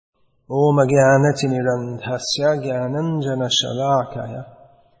Om Ajnanatirmirandhasya Jnananjana Shalakaya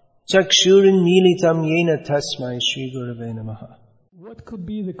Chakshurin Militam Yena Tasmai Shri Gurave Namaha. What could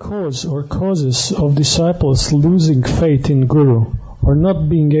be the cause or causes of disciples losing faith in Guru or not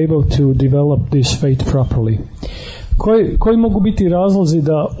being able to develop this faith properly? Koji mogu biti razlozi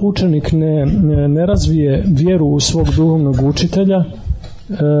da učenik ne razvije vjeru u svog duhovnog učitelja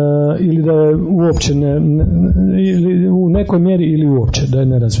ili da je uopće ili u nekoj mjeri ili uopće da je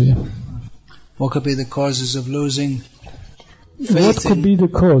ne razvije? What could be the causes of losing faith? What could be the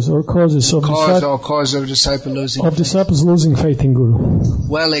cause or causes of disciples losing faith in Guru?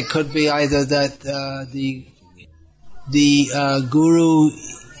 Well, it could be either that the Guru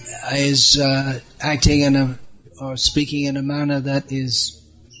is acting or speaking in a manner that is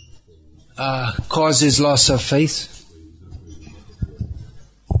causes loss of faith,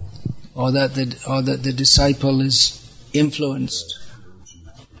 or that the disciple is influenced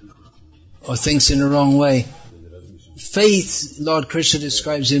or thinks in a wrong way. Faith, Lord Krishna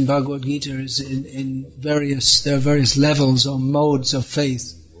describes in Bhagavad Gita, is there are various levels or modes of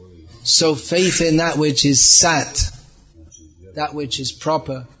faith. So faith in that which is sat, that which is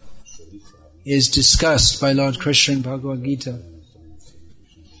proper, is discussed by Lord Krishna in Bhagavad Gita.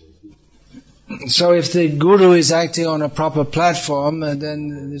 So if the Guru is acting on a proper platform, and then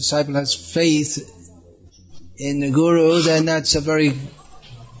the disciple has faith in the Guru, then that's a very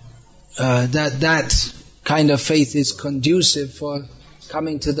that kind of faith is conducive for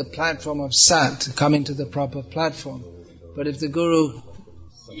coming to the platform of Sat, coming to the proper platform. But if the Guru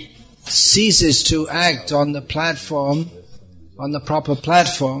ceases to act on the platform, on the proper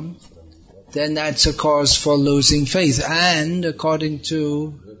platform, then that's a cause for losing faith. And according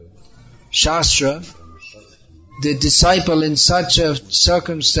to Shastra, the disciple in such a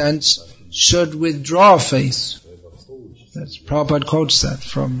circumstance should withdraw faith. That's Prabhupada quotes that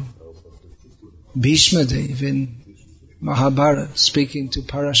from Bhishma Dev in Mahabharata, speaking to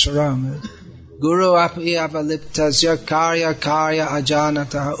Parashuram. Guru api avaliptasya karya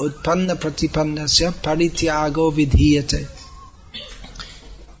ajanataha utpanna pratipannasya parityago vidhiyate.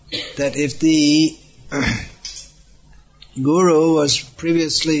 That if the Guru was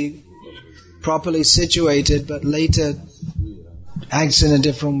previously properly situated but later acts in a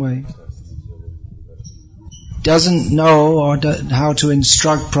different way, doesn't know how to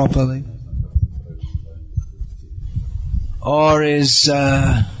instruct properly, or is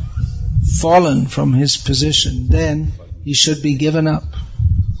fallen from his position, then he should be given up.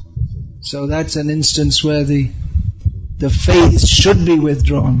 So that's an instance where the faith should be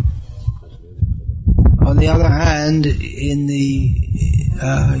withdrawn. On the other hand, in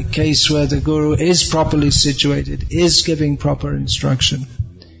the case where the Guru is properly situated, is giving proper instruction,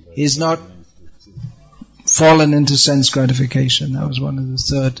 is not fallen into sense gratification. That was one of the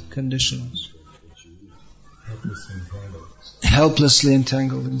third conditions. Helplessly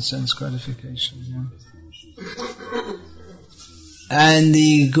entangled in sense gratification. Yeah. And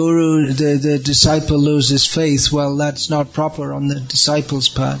the Guru, the disciple loses faith. Well, that's not proper on the disciple's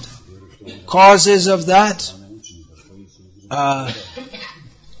part. Causes of that,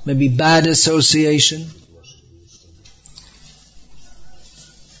 maybe bad association,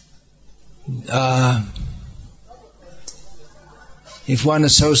 if one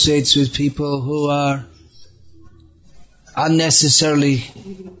associates with people who are unnecessarily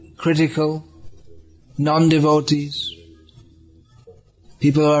critical, non-devotees,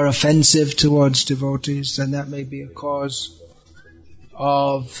 people who are offensive towards devotees, then that may be a cause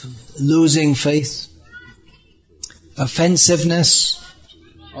of losing faith. Offensiveness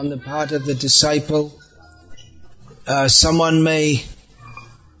on the part of the disciple. Someone may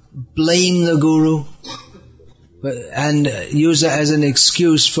blame the Guru and use it as an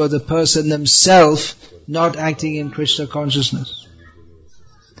excuse for the person themselves not acting in Krishna consciousness.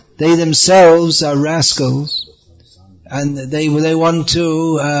 They themselves are rascals, and they want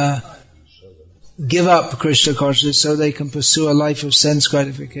to give up Krishna consciousness so they can pursue a life of sense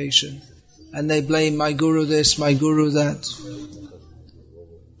gratification. And they blame my Guru this, my Guru that.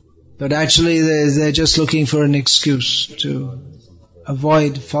 But actually they're just looking for an excuse to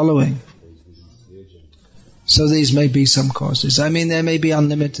avoid following. So these may be some causes. I mean, there may be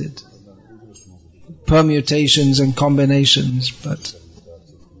unlimited permutations and combinations, but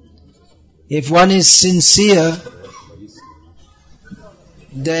if one is sincere,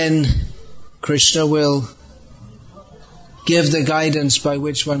 then Krishna will give the guidance by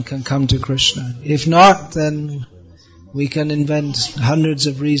which one can come to Krishna. If not, then we can invent hundreds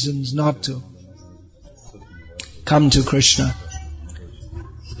of reasons not to come to Krishna.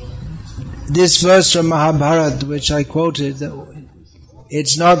 This verse from Mahabharata, which I quoted,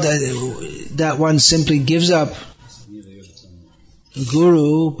 it's not that one simply gives up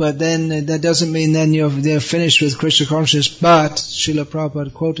Guru, but then that doesn't mean then they're finished with Krishna consciousness. But Srila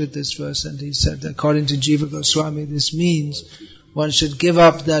Prabhupada quoted this verse and he said, according to Jiva Goswami, this means one should give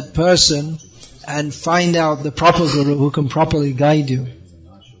up that person and find out the proper Guru who can properly guide you.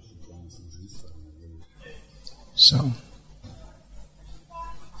 So,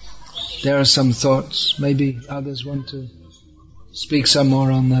 there are some thoughts. Maybe others want to speak some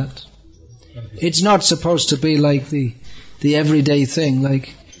more on that. It's not supposed to be like the everyday thing.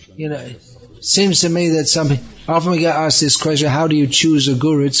 Like, it seems to me that often we get asked this question, how do you choose a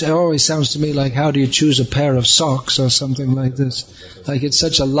guru? It always sounds to me like, how do you choose a pair of socks or something like this? Like it's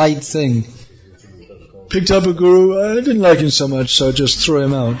such a light thing. Picked up a guru, I didn't like him so much, so I just threw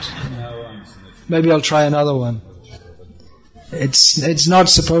him out. Maybe I'll try another one. It's not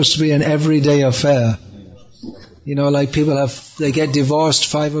supposed to be an everyday affair. Like people they get divorced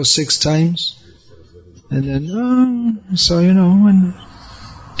 5 or 6 times. And then, when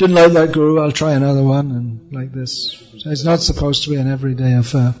didn't like that guru, I'll try another one, and like this. So it's not supposed to be an everyday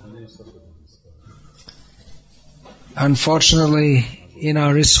affair. Unfortunately, in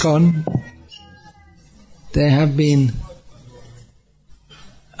our ISKCON, there have been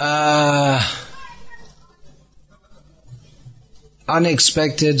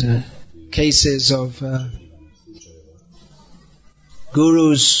unexpected cases of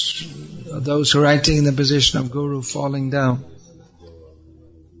gurus, those who are acting in the position of guru, falling down.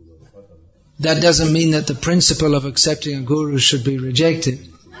 That doesn't mean that the principle of accepting a guru should be rejected.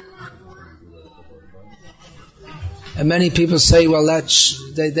 And many people say, well,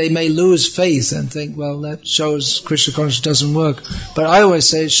 they may lose faith and think, well, that shows Krishna consciousness doesn't work. But I always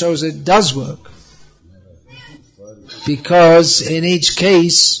say it shows it does work. Because in each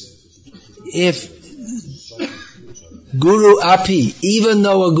case, if Guru api, even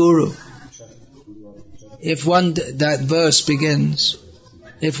though a guru, that verse begins,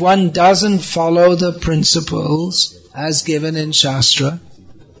 if one doesn't follow the principles as given in Shastra,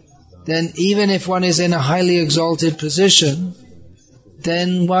 then even if one is in a highly exalted position,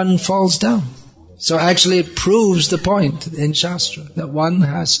 then one falls down. So actually it proves the point in Shastra, that one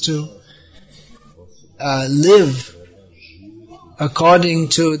has to live according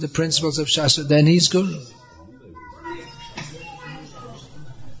to the principles of Shastra, then he's Guru.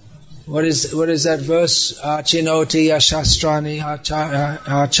 What is that verse? Achinoti ashastrani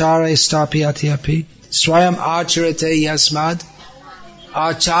achare stapiyati api swayam acharate yasmad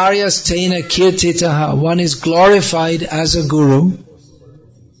acharyas tena kirtitaha. One is glorified as a guru,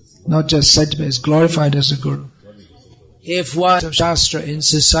 not just said to be, is glorified as a guru, if one of Shastra in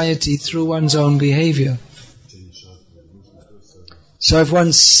society through one's own behavior. So if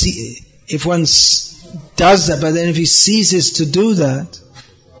one does that, but then if he ceases to do that,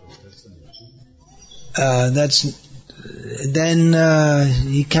 then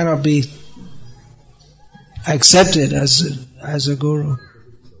he cannot be accepted as a guru.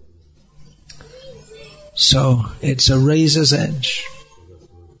 So it's a razor's edge.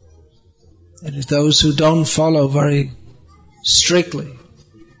 And those who don't follow very strictly,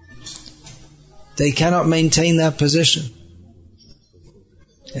 they cannot maintain that position.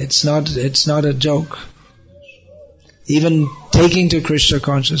 It's not a joke. Even taking to Krishna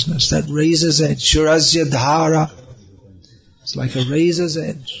consciousness, that razor's edge, Shurasya Dhara, it's like a razor's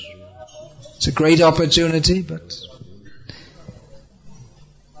edge. It's a great opportunity, but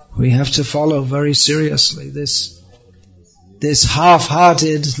we have to follow very seriously this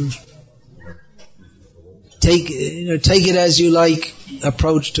half-hearted, take it as you like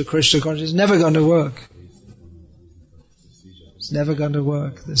approach to Krishna consciousness. It's never going to work. It's never going to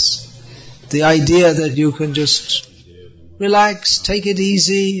work. The idea that you can just relax, take it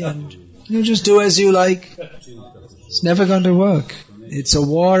easy, and just do as you like. It's never going to work. It's a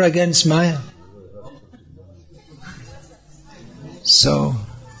war against Maya. So,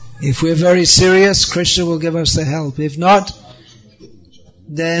 if we're very serious, Krishna will give us the help. If not,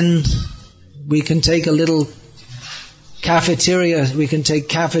 then we can take a little cafeteria, we can take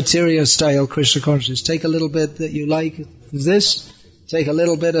cafeteria style Krishna consciousness. Take a little bit that you like of this, take a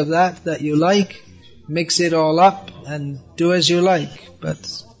little bit of that you like, mix it all up and do as you like.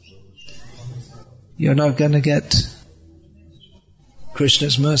 But you're not going to get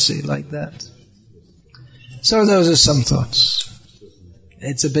Krishna's mercy like that. So those are some thoughts.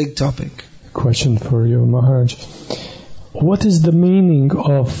 It's a big topic. Question for you, Maharaj. What is the meaning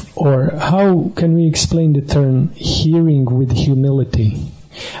of, or how can we explain the term hearing with humility?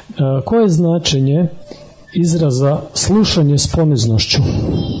 Koje je značenje izraza slušanje s poniznošću?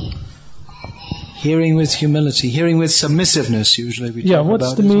 Hearing with humility, hearing with submissiveness, usually we talk about. Yeah,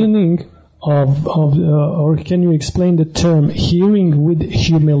 what's the meaning or can you explain the term hearing with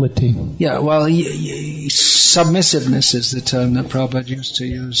humility? Yeah, well, submissiveness is the term that Prabhupada used to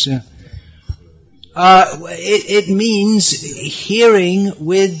use, yeah. It means hearing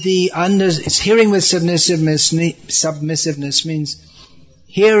with hearing with submissiveness means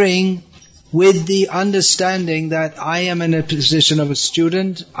hearing with the understanding that I am in a position of a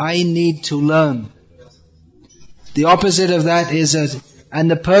student, I need to learn. The opposite of that is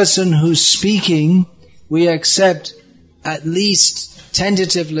and the person who's speaking, we accept at least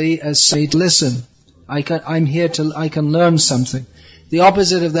tentatively as say, listen, I can learn something. The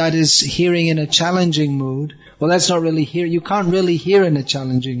opposite of that is hearing in a challenging mood. Well, that's not really hear. You can't really hear in a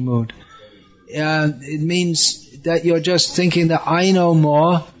challenging mood. It means that you're just thinking that I know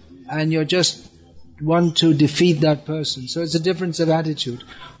more, and you just want to defeat that person. So it's a difference of attitude.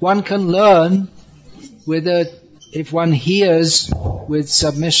 One can learn if one hears with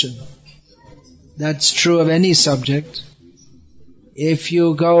submission. That's true of any subject. If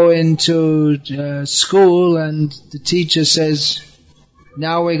you go into school and the teacher says,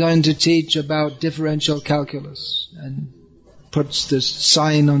 now we're going to teach about differential calculus, and puts this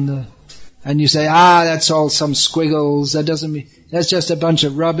sign on and you say, that's all some squiggles, that's just a bunch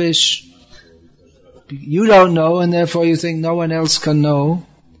of rubbish. You don't know, and therefore you think no one else can know,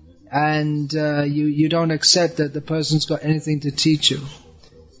 and you don't accept that the person's got anything to teach you.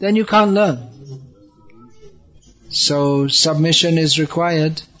 Then you can't learn. So submission is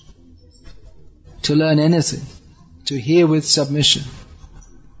required to learn anything, to hear with submission.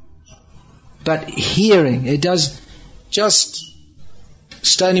 But hearing, it does just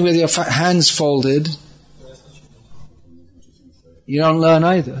standing with your hands folded, you don't learn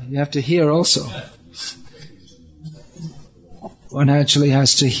either. You have to hear also. One actually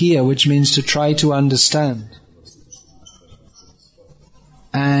has to hear, which means to try to understand.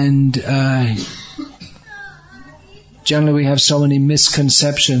 And generally we have so many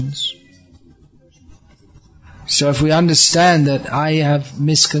misconceptions. So if we understand that I have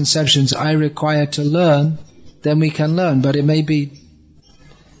misconceptions I require to learn, then we can learn. But it may be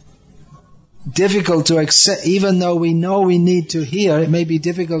difficult to accept, even though we know we need to hear, it may be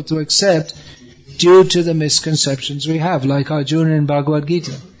difficult to accept due to the misconceptions we have, like Arjuna in Bhagavad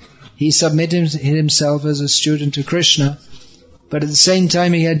Gita. He submitted himself as a student to Krishna, but at the same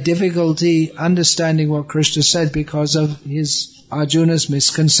time he had difficulty understanding what Krishna said because of Arjuna's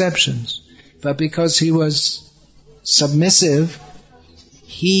misconceptions. But because he was submissive,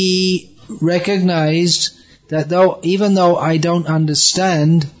 he recognized that even though I don't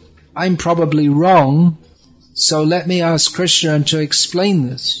understand, I'm probably wrong, so let me ask Krishna to explain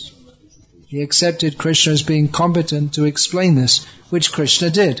this. He accepted Krishna as being competent to explain this, which Krishna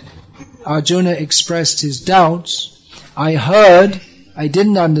did. Arjuna expressed his doubts. I heard, I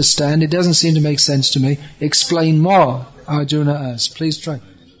didn't understand, it doesn't seem to make sense to me. Explain more, Arjuna asked. Please try.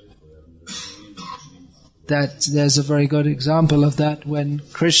 There's a very good example of that when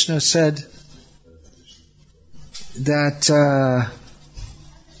Krishna said that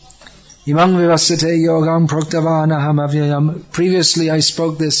Imam Vivasvate Yogam Proktavana Hamavyayam. Previously I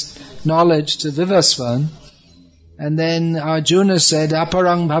spoke this knowledge to Vivasvan, and then Arjuna said,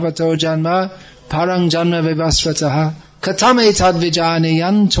 Aparang Bhavato Janma Parang Janma Vivasvataha Katam Etad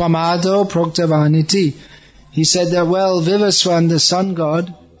Vijanayan Twamado Proktavaniti. He said that, well, Vivasvan, the sun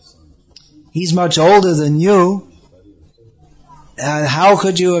god, he's much older than you. How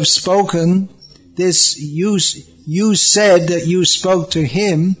could you have spoken this? You said that you spoke to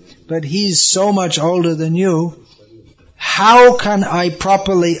him, but he's so much older than you. How can I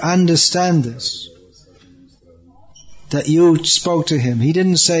properly understand this? That you spoke to him.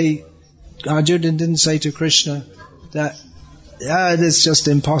 Arjuna didn't say to Krishna that, this is just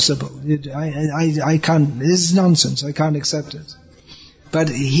impossible. I can't, this is nonsense, I can't accept it. But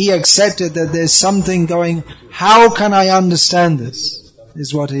he accepted that there's something going, how can I understand this?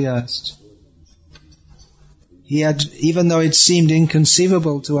 Is what he asked. Even though it seemed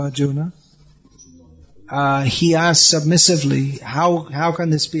inconceivable to Arjuna, he asked submissively, how can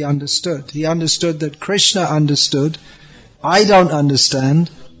this be understood? He understood that Krishna understood. I don't understand.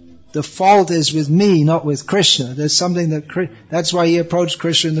 The fault is with me, not with Krishna. There's something that's why he approached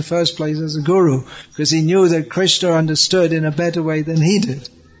Krishna in the first place as a guru, because he knew that Krishna understood in a better way than he did.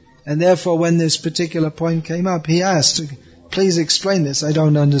 And therefore when this particular point came up, he asked, please explain this, I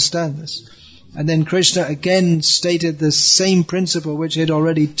don't understand this. And then Krishna again stated the same principle which he had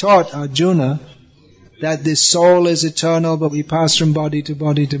already taught Arjuna, that this soul is eternal, but we pass from body to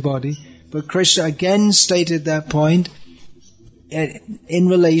body to body. But Krishna again stated that point in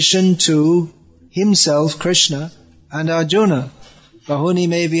relation to himself, Krishna, and Arjuna. Bahuni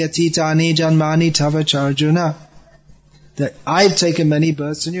me vyatitani janmani tavacha Arjuna. That I've taken many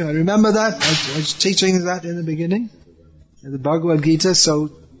births in you. I remember that. I was teaching that in the beginning, in the Bhagavad Gita.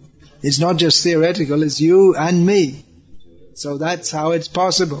 So it's not just theoretical, it's you and me. So that's how it's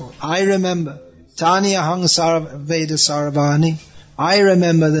possible. I remember. Tani ahang veda saravani. I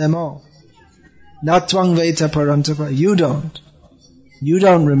remember them all. Natvang veta parantapa. You don't. You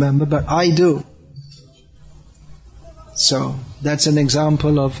don't remember, but I do. So that's an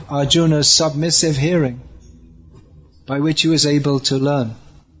example of Arjuna's submissive hearing, by which he was able to learn.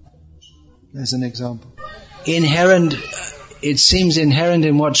 There's an example. It seems inherent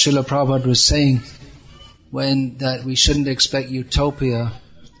in what Srila Prabhupada was saying, when that we shouldn't expect utopia,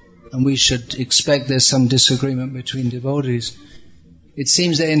 and we should expect there's some disagreement between devotees. It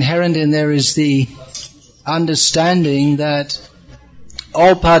seems that inherent in there is the understanding that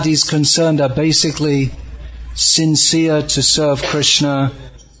all parties concerned are basically sincere to serve Krishna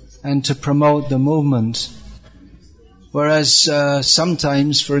and to promote the movement. Whereas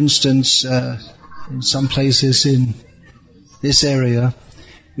sometimes, for instance, in some places in this area,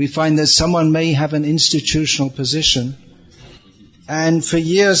 we find that someone may have an institutional position, and for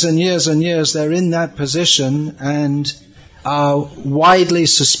years and years and years they're in that position and are widely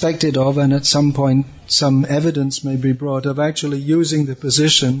suspected of, and at some point some evidence may be brought of actually using the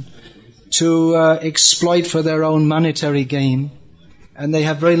position to exploit for their own monetary gain, and they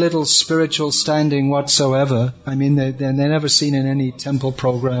have very little spiritual standing whatsoever. I mean, they're never seen in any temple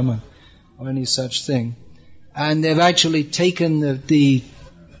program or any such thing. And they've actually taken the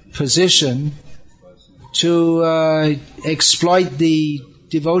position to exploit the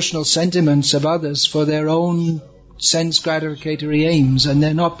devotional sentiments of others for their own sense gratificatory aims, and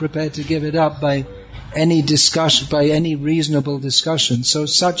they're not prepared to give it up by any discussion, by any reasonable discussion. So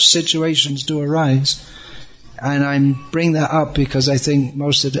such situations do arise. And I'm bringing that up because I think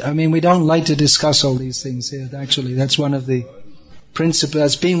we don't like to discuss all these things here. Actually, that's one of the principles,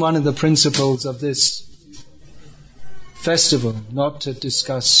 that's been one of the principles of this festival, not to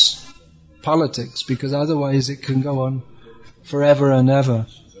discuss politics, because otherwise it can go on forever and ever.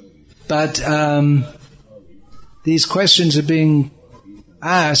 But these questions are being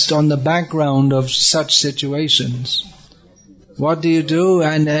asked on the background of such situations. What do you do?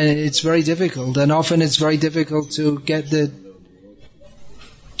 And it's very difficult, and often it's very difficult to get the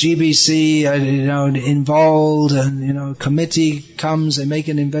GBC involved, and committee comes, they make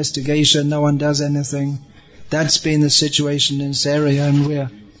an investigation, no one does anything. That's been the situation in this area, and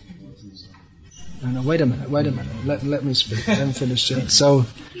wait a minute, let me speak, let me finish it. So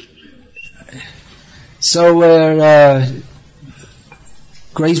we're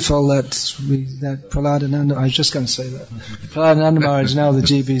grateful that Prahladananda, I was just going to say that, Prahladananda Maharaj is now the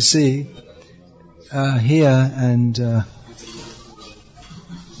GBC here, and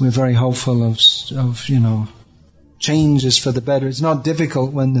we're very hopeful of changes for the better. It's not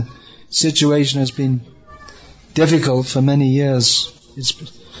difficult when the situation has been difficult for many years.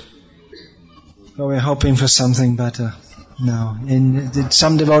 But we're hoping for something better now.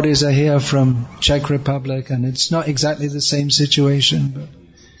 Some devotees are here from Czech Republic, and it's not exactly the same situation, but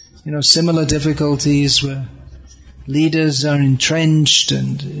similar difficulties where leaders are entrenched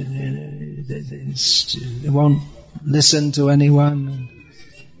and they won't listen to anyone.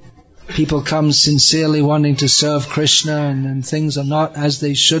 People come sincerely wanting to serve Krishna, and then things are not as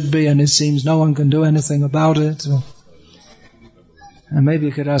they should be, and it seems no one can do anything about it. And maybe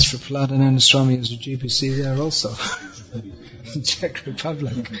you could ask for Prahladananda Swami as a GPC there also, in Czech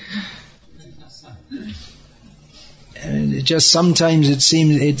Republic. And it just sometimes it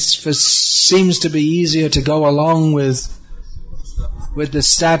seems to be easier to go along with the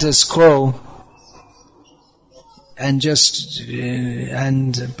status quo,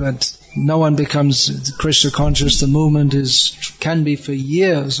 but no one becomes Krishna conscious. The movement can be for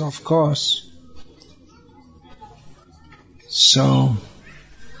years, of course. So,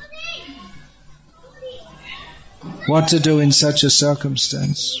 what to do in such a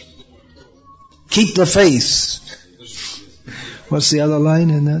circumstance? Keep the faith. What's the other line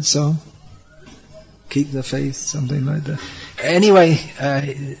in that song? Keep the faith, something like that. Anyway,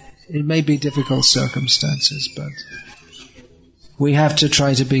 it may be difficult circumstances, but we have to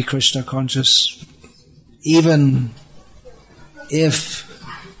try to be Krishna conscious, even if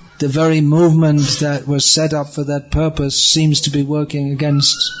the very movement that was set up for that purpose seems to be working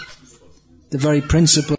against the very principle